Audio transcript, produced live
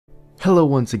Hello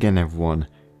once again everyone,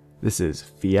 this is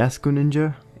Fiasco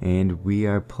Ninja, and we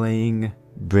are playing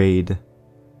Braid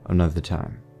another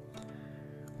time.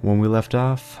 When we left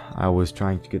off, I was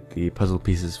trying to get the puzzle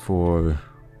pieces for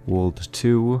World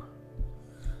 2,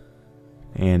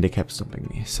 and it kept stumping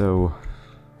me, so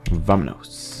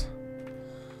vamonos.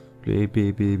 Blah,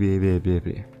 blah, blah, blah, blah, blah,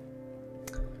 blah.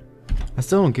 I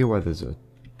still don't get why there's a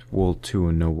World 2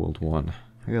 and no World 1.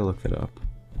 I gotta look that up.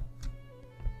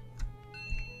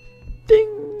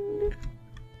 Ding!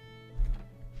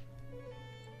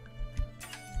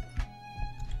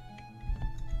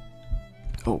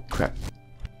 Oh crap.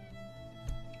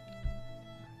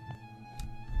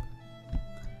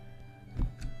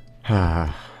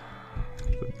 The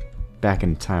back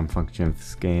in time function of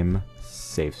this game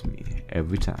saves me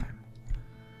every time.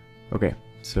 Okay,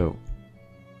 so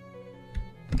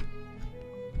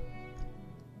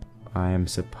I am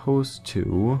supposed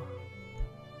to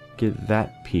get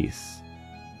that piece.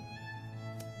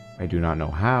 I do not know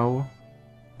how,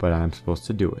 but I'm supposed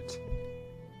to do it.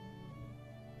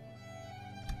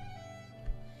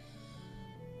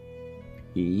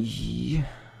 We'll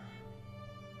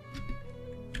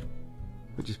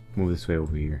just move this way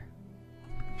over here.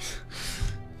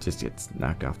 Just gets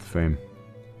knocked off the frame.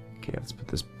 Okay, let's put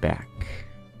this back.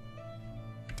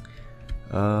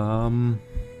 Okay,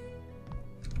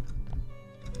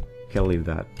 I'll leave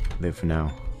that there for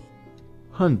now.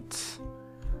 Hunt.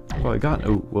 Well, I got.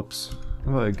 Oh, whoops.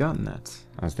 Well, I gotten that.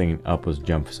 I was thinking up was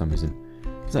jump for some reason.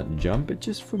 It's not jump. It's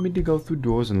just for me to go through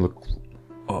doors and look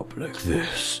up like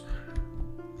this.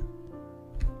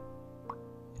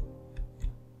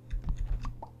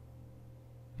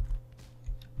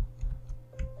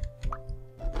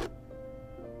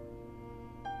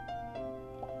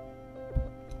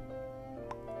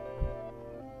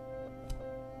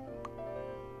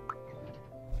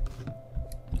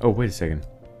 Oh, wait a second.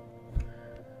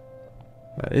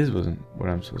 That wasn't what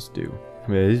I'm supposed to do.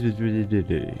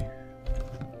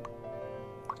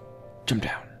 Jump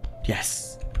down.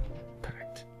 Yes.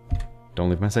 Perfect. Don't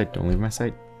leave my sight. Don't leave my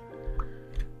sight.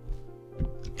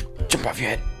 Jump off your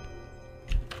head.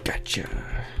 Gotcha.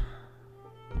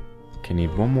 Okay,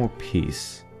 need one more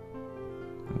piece.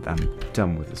 I'm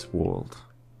done with this world.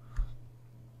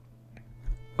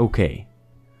 Okay.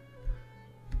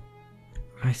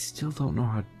 I still don't know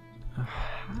how.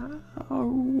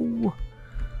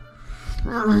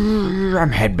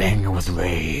 I'm headbanging with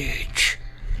rage.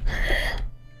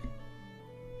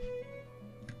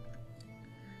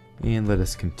 And let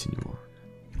us continue on.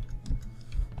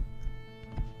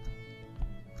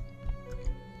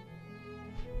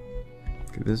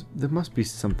 Okay, there must be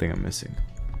something I'm missing.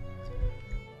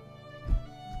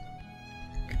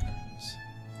 Okay, let's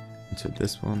insert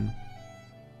this one.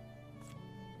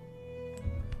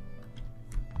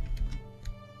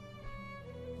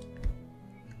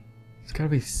 There's gotta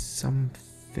be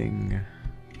something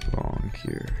wrong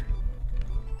here.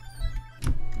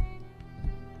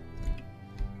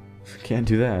 Can't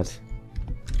do that.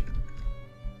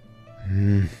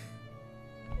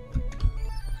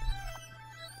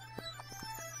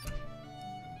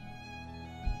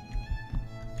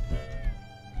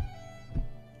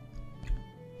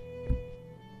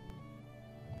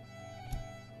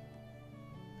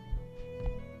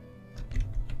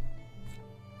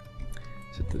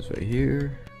 Set this right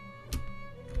here.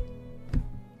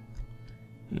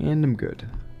 And I'm good.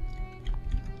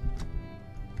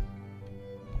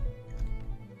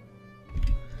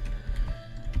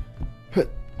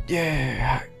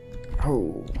 Yeah.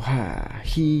 Oh, ha.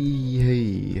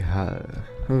 He, ha.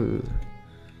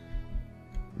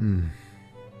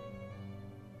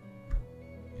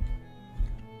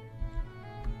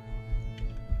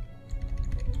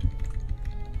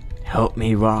 Help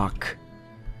me rock.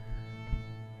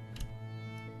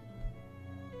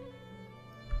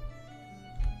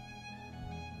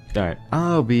 Alright,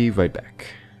 I'll be right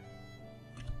back.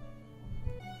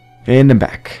 And I'm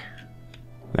back.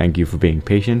 Thank you for being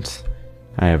patient.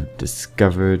 I have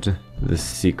discovered the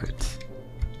secret.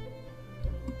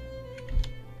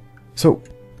 So,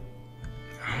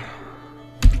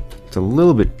 it's a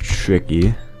little bit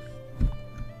tricky,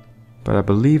 but I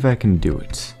believe I can do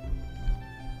it.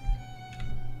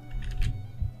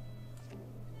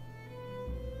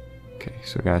 Okay,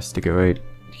 so I gotta stick it right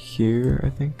here, I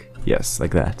think. Yes,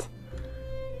 like that.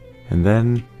 And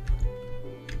then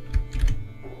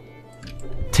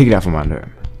take it out from under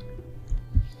him.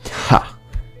 Ha!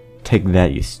 Take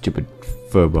that, you stupid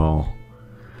furball.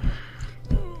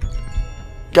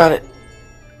 Got it.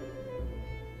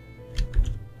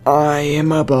 I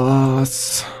am a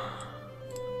boss.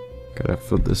 Gotta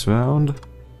flip this round.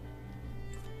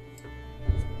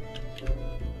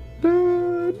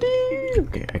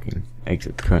 Okay, I can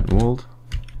exit the current world.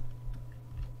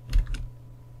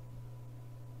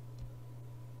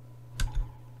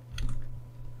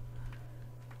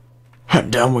 I'm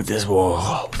done with this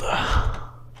world.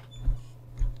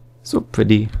 So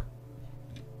pretty.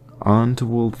 On to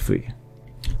world 3.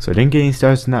 So I didn't get any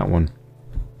stars in that one.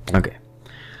 Okay.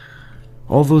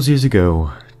 All those years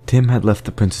ago, Tim had left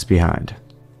the princess behind.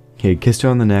 He had kissed her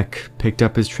on the neck, picked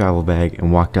up his travel bag,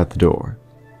 and walked out the door.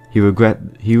 He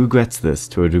regrets this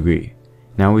to a degree.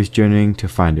 Now he's journeying to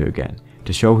find her again,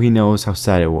 to show he knows how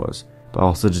sad it was, but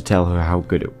also to tell her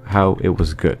how it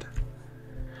was good.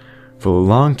 For a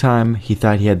long time, he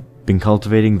thought he had been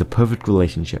cultivating the perfect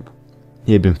relationship.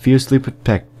 He had been fiercely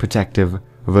protective,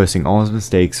 reversing all his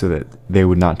mistakes so that they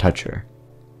would not touch her.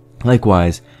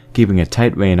 Likewise, keeping a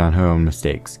tight rein on her own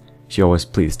mistakes. She always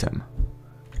pleased him.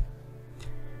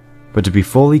 But to be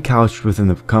fully couched within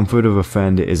the comfort of a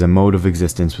friend is a mode of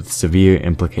existence with severe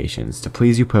implications. To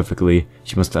please you perfectly,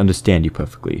 she must understand you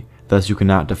perfectly. Thus you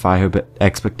cannot defy her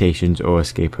expectations or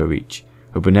escape her reach.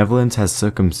 Her benevolence has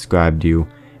circumscribed you,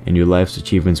 and your life's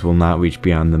achievements will not reach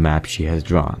beyond the map she has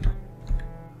drawn.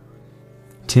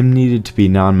 Tim needed to be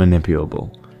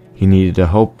non-manipulable. He needed a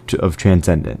hope of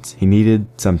transcendence. He needed,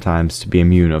 sometimes, to be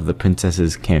immune of the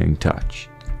princess's caring touch.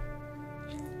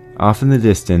 Off in the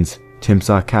distance, Tim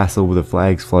saw a castle where the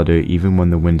flags flutter even when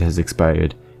the wind has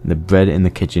expired, and the bread in the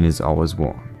kitchen is always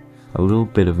warm. A little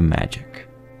bit of magic.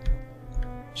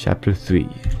 Chapter 3.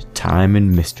 Time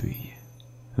and Mystery.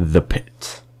 The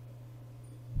Pit.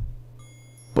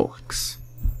 Bullocks.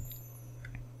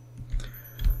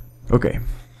 Okay.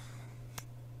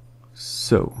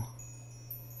 So,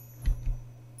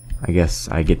 I guess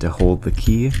I get to hold the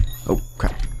key. Oh,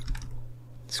 crap.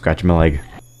 Scratching my leg.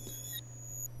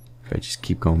 If I just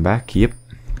keep going back, yep.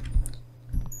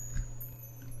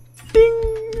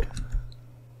 Ding!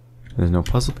 There's no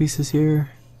puzzle pieces here.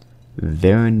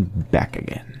 There and back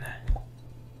again.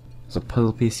 There's a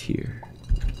puzzle piece here.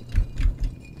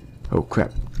 Oh,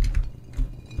 crap.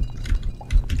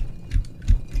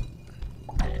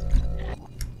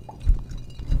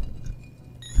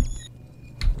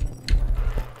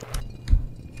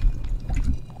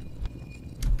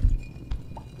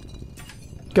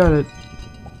 Got it.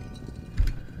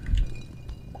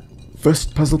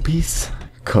 First puzzle piece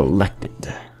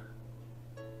collected.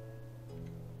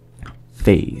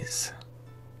 Phase.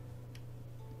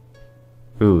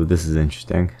 Ooh, this is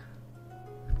interesting.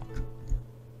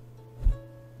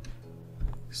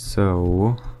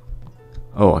 So,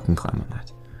 oh, I can climb on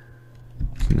that.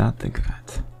 Did not think of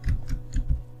that.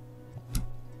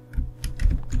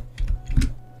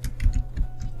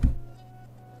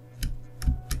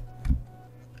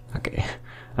 Okay,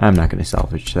 I'm not going to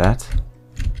salvage that.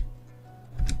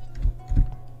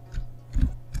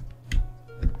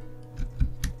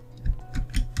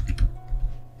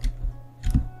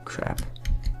 Crap.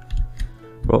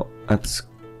 Well, that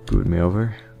screwed me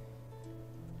over.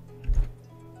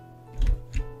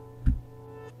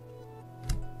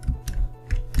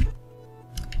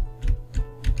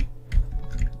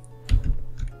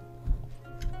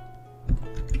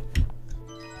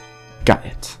 Got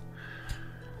it.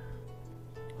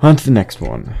 On to the next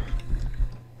one.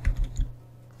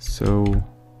 So,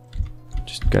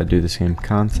 just gotta do the same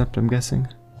concept, I'm guessing.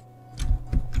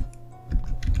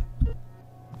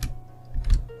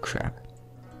 Crap.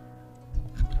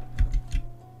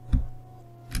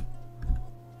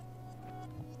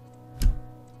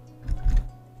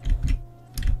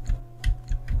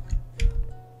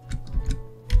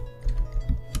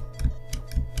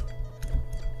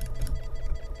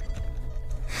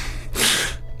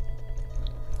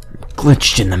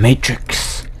 Glitched in the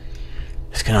matrix.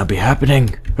 This cannot be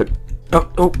happening.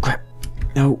 Oh crap.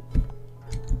 No.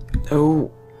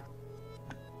 Oh.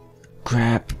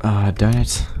 Crap. Darn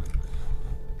it.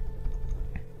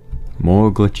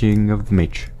 More glitching of the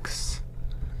matrix.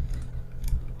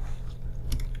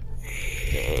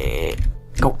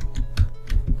 Go.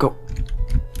 Go.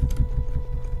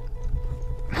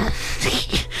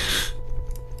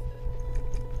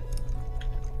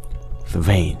 The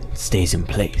vein stays in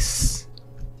place.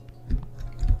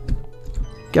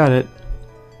 Got it.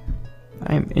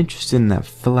 I'm interested in that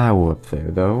flower up there,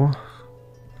 though.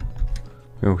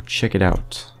 Go check it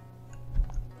out.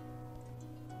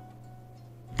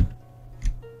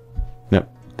 Nope,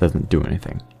 doesn't do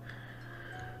anything.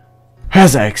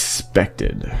 As I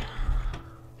expected.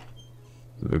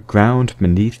 The ground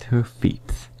beneath her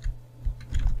feet.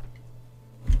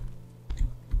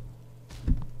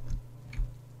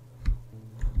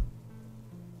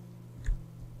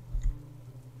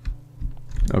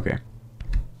 Okay,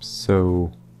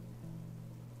 so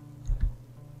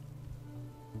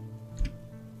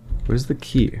Where's the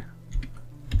key?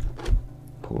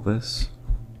 Pull this.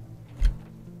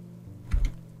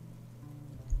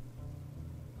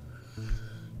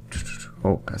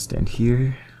 Oh, gotta stand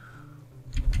here.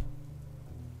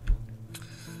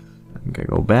 I think I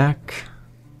go back.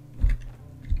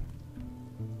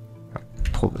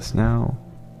 Pull this now.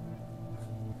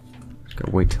 Just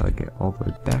gotta wait till I get all the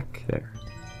way back there.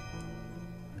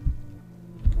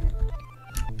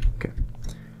 Okay.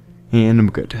 And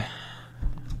I'm good.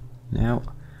 Now,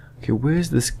 okay,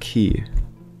 where's this key?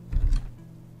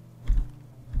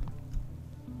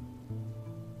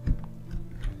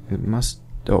 It must...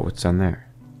 Oh, it's down there.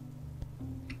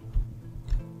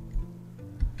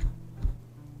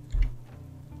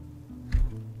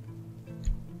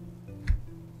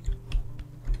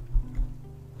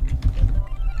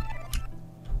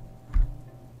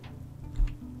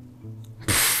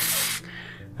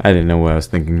 I didn't know what I was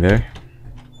thinking there.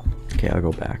 Okay, I'll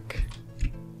go back.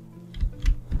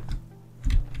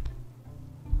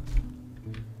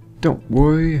 Don't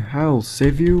worry, I'll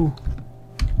save you.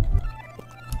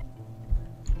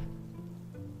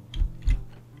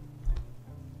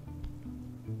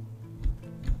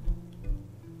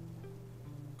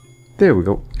 There we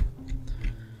go.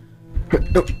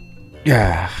 Oh,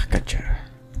 yeah, gotcha.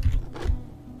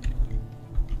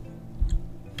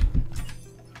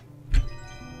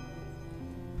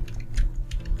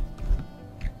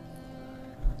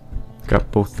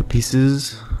 Got both the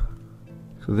pieces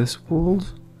for this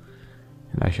world,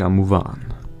 and I shall move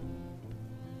on.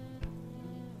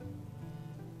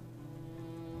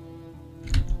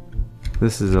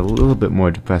 This is a little bit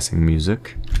more depressing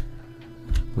music,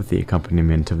 with the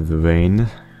accompaniment of the rain.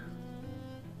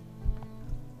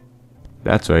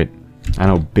 That's right. I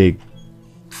know big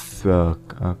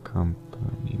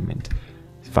accompaniment.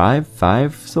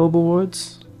 Five syllable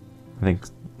words? I think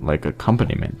like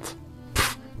accompaniment.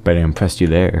 Bet I impressed you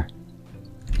there.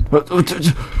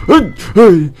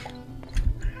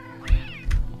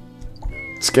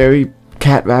 Scary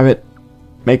cat rabbit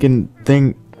making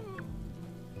thing.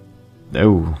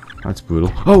 Oh, that's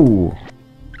brutal. Oh!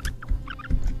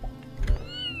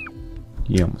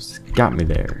 You almost got me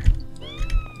there.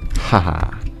 Haha.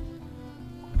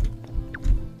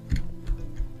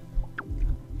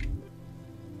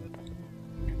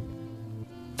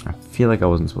 I feel like I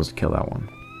wasn't supposed to kill that one.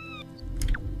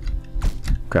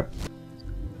 Crap.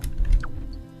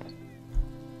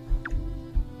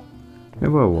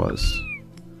 Maybe I was.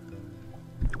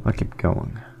 I'll keep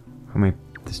going. How many?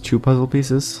 There's 2 puzzle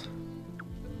pieces?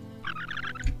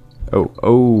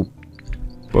 Oh,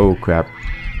 crap.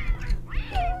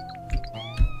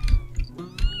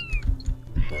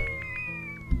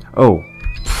 Oh.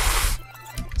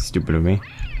 Stupid of me.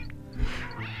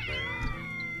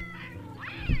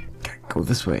 Gotta go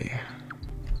this way.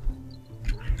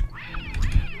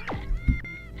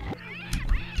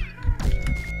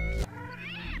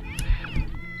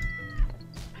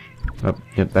 Oh,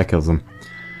 yep, that kills him.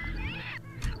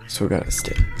 So we gotta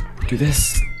stay. Do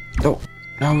this. No,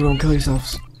 no, don't kill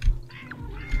yourselves.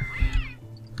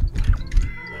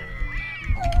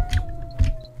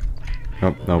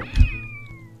 Nope, nope.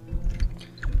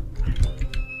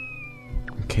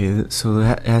 Okay, so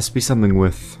that has to be something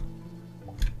with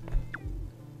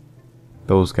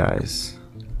those guys.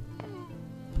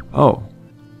 Oh.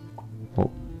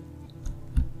 Oh.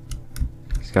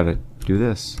 He's gotta do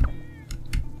this.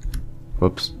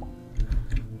 Whoops.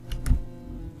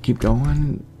 Keep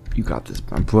going. You got this,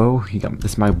 my bro. You got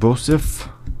this, my brosif.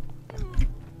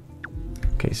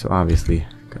 Okay, so obviously,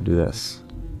 gotta do this.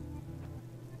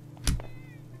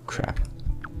 Crap.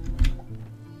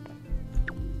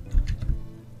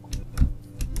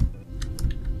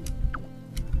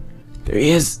 There he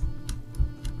is.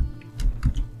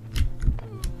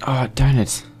 Oh, darn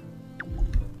it.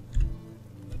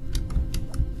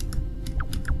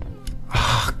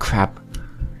 Ah, oh, crap.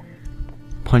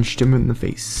 Punched him in the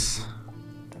face.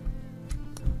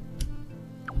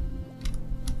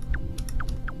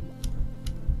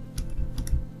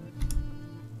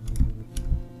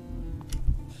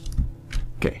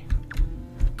 Okay.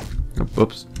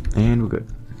 Oops. And we're good.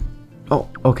 Oh,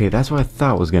 okay, that's what I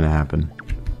thought was gonna happen.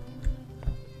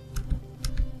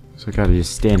 So I gotta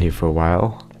just stand here for a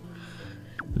while.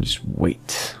 And just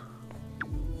wait.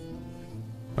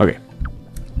 Okay.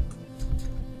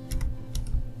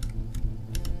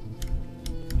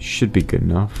 Should be good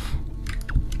enough.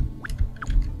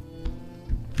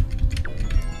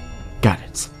 Got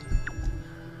it.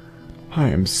 I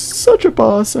am such a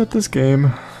boss at this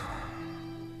game.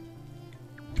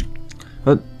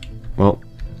 But, well,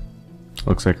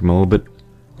 looks like I'm a little bit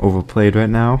overplayed right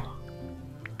now.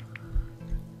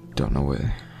 Don't know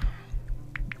where.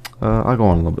 I'll go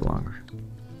on a little bit longer.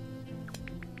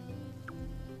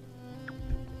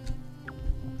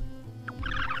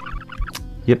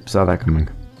 Yep, saw that coming.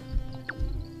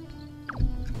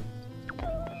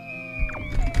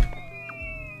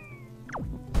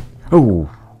 Oh,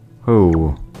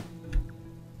 oh.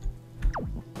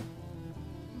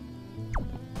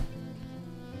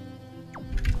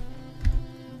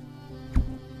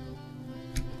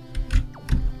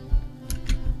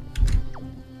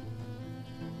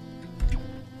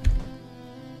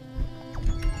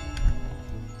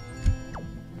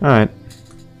 Alright.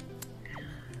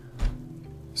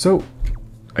 So,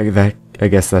 I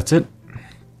guess that's it.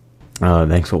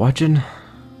 Thanks for watching.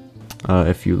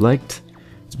 If you liked,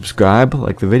 subscribe,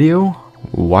 like the video,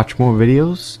 watch more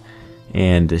videos,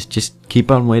 and just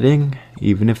keep on waiting.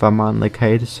 Even if I'm on like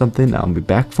hiatus or something, I'll be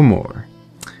back for more.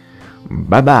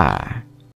 Bye bye.